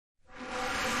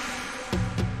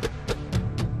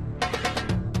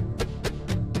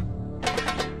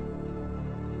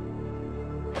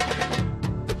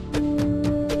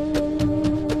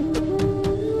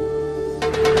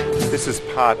is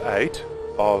part 8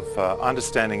 of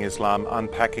Understanding Islam,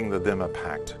 Unpacking the Dhimma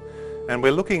Pact. And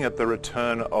we're looking at the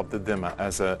return of the Dhimma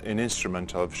as an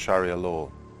instrument of sharia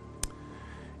law.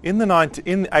 In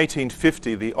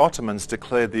 1850, the Ottomans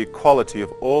declared the equality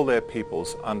of all their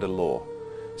peoples under law.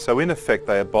 So in effect,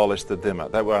 they abolished the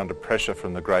Dhimma. They were under pressure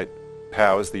from the great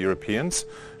powers, the Europeans,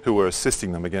 who were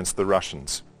assisting them against the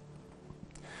Russians.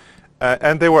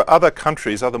 And there were other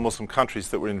countries, other Muslim countries,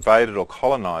 that were invaded or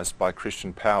colonized by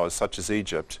Christian powers, such as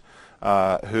Egypt,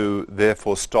 who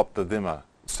therefore stopped the Dhimma,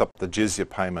 stopped the jizya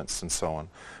payments and so on.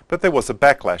 But there was a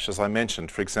backlash, as I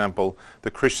mentioned. For example, the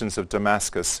Christians of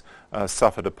Damascus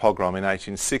suffered a pogrom in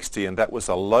 1860, and that was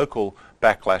a local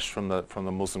backlash from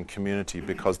the Muslim community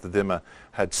because the Dhimma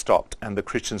had stopped, and the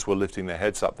Christians were lifting their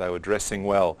heads up. They were dressing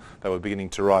well. They were beginning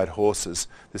to ride horses.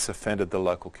 This offended the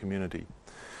local community.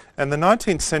 And the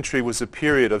 19th century was a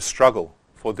period of struggle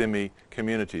for Dhimmi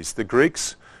communities. The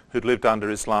Greeks, who'd lived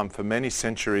under Islam for many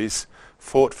centuries,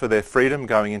 fought for their freedom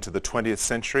going into the 20th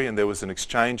century, and there was an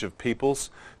exchange of peoples.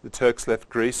 The Turks left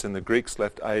Greece and the Greeks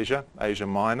left Asia, Asia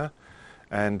Minor,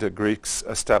 and the Greeks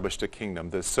established a kingdom.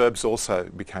 The Serbs also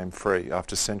became free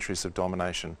after centuries of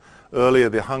domination. Earlier,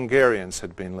 the Hungarians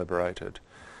had been liberated.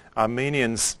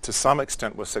 Armenians, to some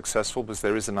extent, were successful because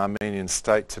there is an Armenian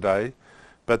state today,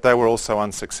 but they were also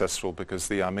unsuccessful because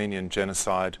the Armenian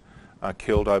genocide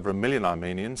killed over 1 million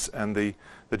Armenians, and the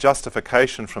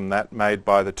justification from that made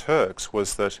by the Turks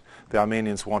was that the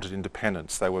Armenians wanted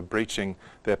independence. They were breaching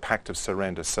their pact of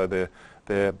surrender, so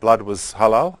their blood was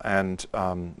halal, and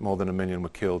more than 1 million were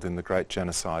killed in the great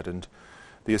genocide. And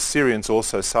the Assyrians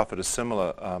also suffered a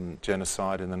similar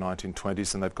genocide in the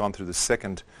 1920s, and they've gone through the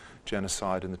second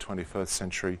genocide in the 21st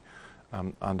century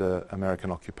under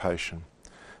American occupation.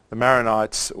 The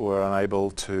Maronites were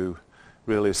unable to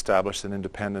really establish an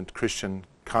independent Christian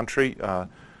country.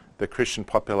 The Christian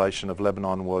population of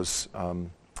Lebanon was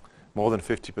more than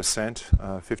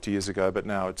 50% 50 years ago, but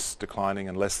now it's declining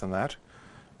and less than that,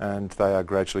 and they are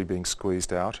gradually being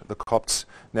squeezed out. The Copts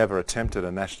never attempted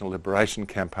a national liberation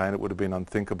campaign. It would have been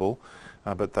unthinkable,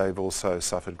 but they've also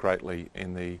suffered greatly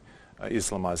in the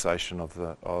Islamization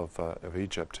of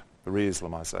Egypt, the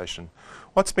re-Islamization.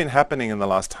 What's been happening in the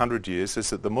last 100 years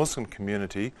is that the Muslim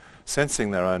community,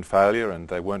 sensing their own failure and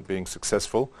they weren't being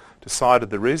successful, decided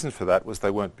the reason for that was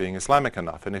they weren't being Islamic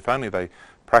enough. And if only they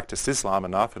practiced Islam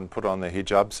enough and put on their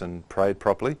hijabs and prayed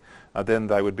properly, then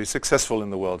they would be successful in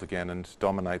the world again and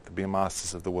dominate, be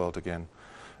masters of the world again.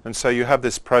 And so you have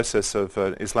this process of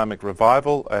Islamic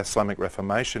revival, Islamic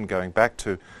reformation, going back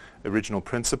to original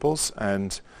principles,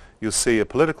 and you'll see a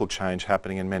political change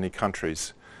happening in many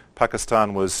countries.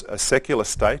 Pakistan was a secular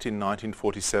state in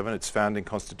 1947. Its founding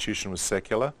constitution was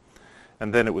secular,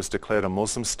 and then it was declared a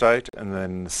Muslim state, and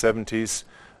then in the 70s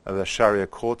the sharia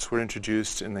courts were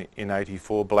introduced. In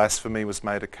 84, blasphemy was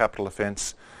made a capital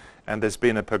offence, and there's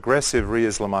been a progressive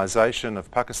re-Islamization of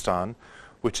Pakistan,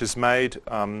 which has made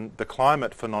the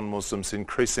climate for non-Muslims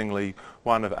increasingly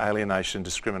one of alienation,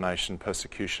 discrimination,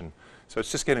 persecution. So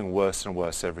it's just getting worse and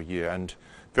worse every year, and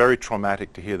very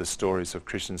traumatic to hear the stories of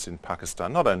Christians in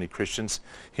Pakistan. Not only Christians,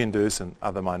 Hindus and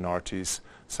other minorities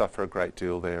suffer a great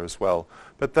deal there as well.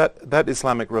 But that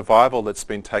Islamic revival that's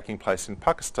been taking place in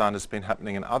Pakistan has been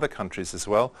happening in other countries as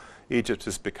well. Egypt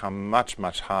has become much,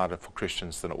 much harder for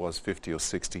Christians than it was 50 or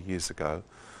 60 years ago.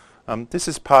 This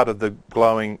is part of the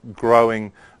growing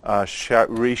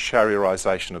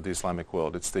re-Shariaization of the Islamic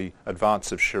world. It's the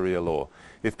advance of Sharia law.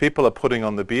 If people are putting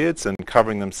on the beards and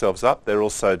covering themselves up, they're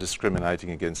also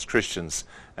discriminating against Christians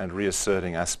and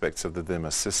reasserting aspects of the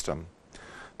Dhimma system.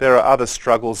 There are other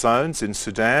struggle zones in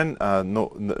Sudan.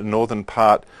 Northern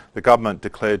part, the government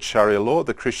declared Sharia law.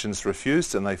 The Christians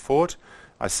refused and they fought.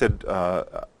 I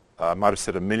might have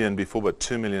said 1 million before, but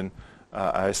 2 million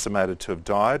are estimated to have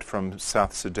died from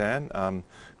South Sudan,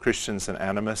 Christians and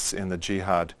animists in the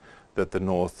jihad that the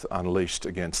North unleashed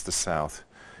against the South.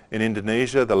 In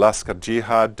Indonesia, the Laskar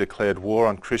Jihad declared war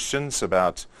on Christians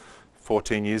about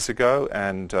 14 years ago,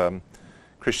 and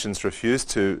Christians refused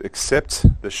to accept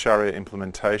the Sharia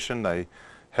implementation. They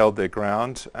held their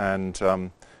ground, and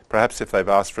perhaps if they've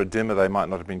asked for a Dhimma, they might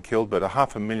not have been killed, but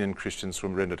 500,000 Christians were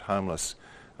rendered homeless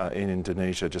in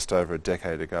Indonesia just over a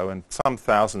decade ago, and some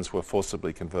thousands were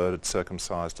forcibly converted,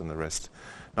 circumcised, and the rest.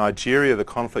 Nigeria, the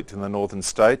conflict in the northern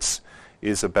states,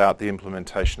 is about the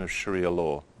implementation of Sharia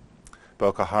law.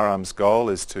 Boko Haram's goal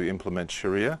is to implement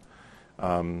Sharia.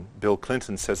 Bill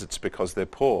Clinton says it's because they're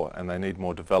poor and they need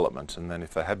more development, and then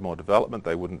if they had more development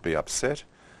they wouldn't be upset.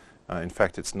 In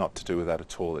fact, it's not to do with that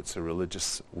at all. It's a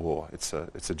religious war. It's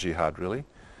a jihad, really.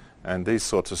 And these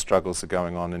sorts of struggles are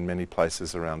going on in many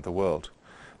places around the world.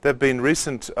 There have been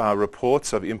recent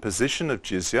reports of imposition of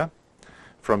jizya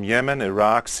from Yemen,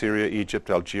 Iraq, Syria, Egypt,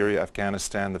 Algeria,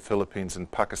 Afghanistan, the Philippines and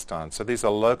Pakistan. So these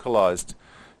are localized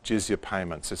jizya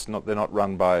payments. They're not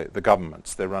run by the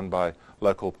governments. They're run by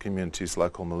local communities,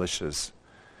 local militias.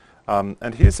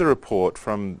 And here's a report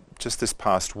from just this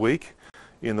past week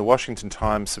in the Washington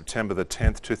Times, September the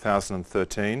 10th,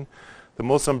 2013. The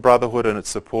Muslim Brotherhood and its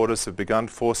supporters have begun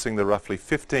forcing the roughly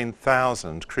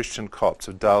 15,000 Christian Copts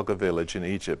of Dalga village in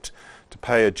Egypt to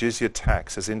pay a jizya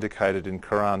tax as indicated in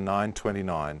Quran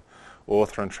 9:29,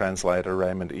 author and translator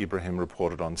Raymond Ibrahim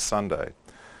reported on Sunday.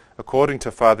 According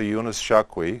to Father Yunus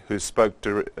Shakwi, who spoke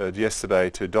yesterday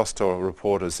to Dostor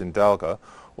reporters in Dalga,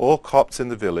 all Copts in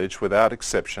the village, without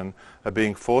exception, are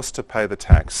being forced to pay the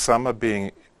tax. Some are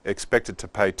being expected to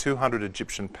pay 200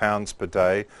 Egyptian pounds per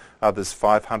day, others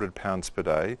 500 pounds per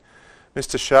day.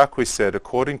 Mr. Shakwi said,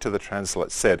 according to the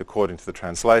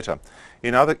translator,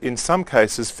 in some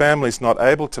cases, families not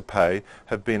able to pay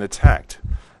have been attacked.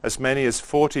 As many as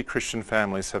 40 Christian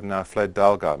families have now fled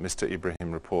Dalga, Mr.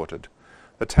 Ibrahim reported.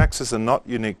 The taxes are not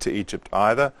unique to Egypt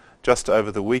either. Just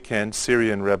over the weekend,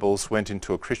 Syrian rebels went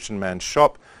into a Christian man's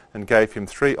shop and gave him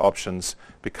three options: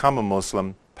 become a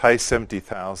Muslim, pay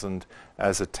 70,000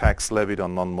 as a tax levied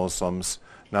on non-Muslims,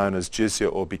 known as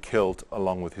jizya, or be killed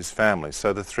along with his family.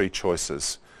 So the three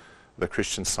choices, the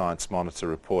Christian Science Monitor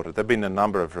reported. There have been a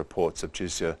number of reports of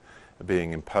jizya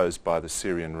being imposed by the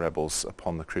Syrian rebels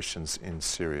upon the Christians in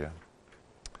Syria.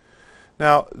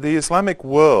 Now, the Islamic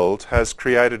world has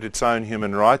created its own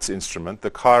human rights instrument, the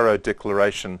Cairo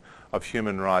Declaration of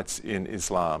Human Rights in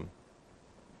Islam.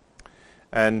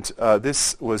 And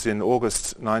this was in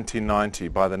August 1990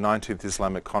 by the 19th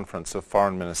Islamic Conference of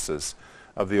Foreign Ministers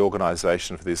of the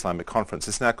Organization for the Islamic Conference.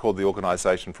 It's now called the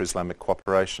Organization for Islamic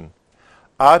Cooperation.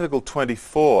 Article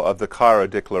 24 of the Cairo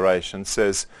Declaration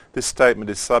says this statement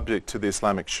is subject to the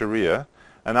Islamic Sharia,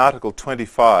 and Article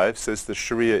 25 says the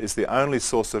Sharia is the only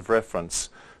source of reference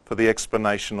for the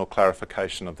explanation or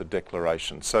clarification of the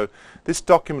declaration. So this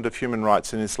document of human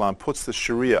rights in Islam puts the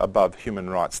Sharia above human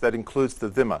rights. That includes the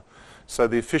Dhimma. So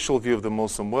the official view of the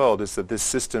Muslim world is that this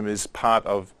system is part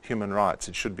of human rights.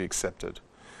 It should be accepted.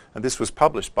 And this was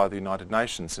published by the United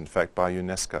Nations, in fact, by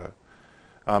UNESCO.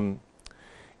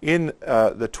 In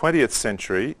the 20th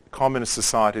century, communist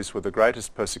societies were the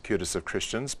greatest persecutors of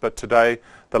Christians, but today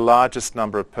the largest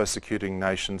number of persecuting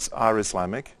nations are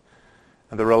Islamic.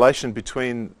 And the relation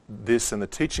between this and the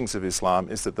teachings of Islam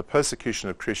is that the persecution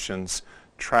of Christians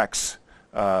tracks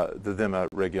the Dhimma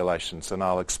regulations. And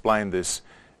I'll explain this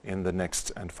in the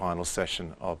next and final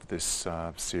session of this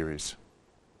series.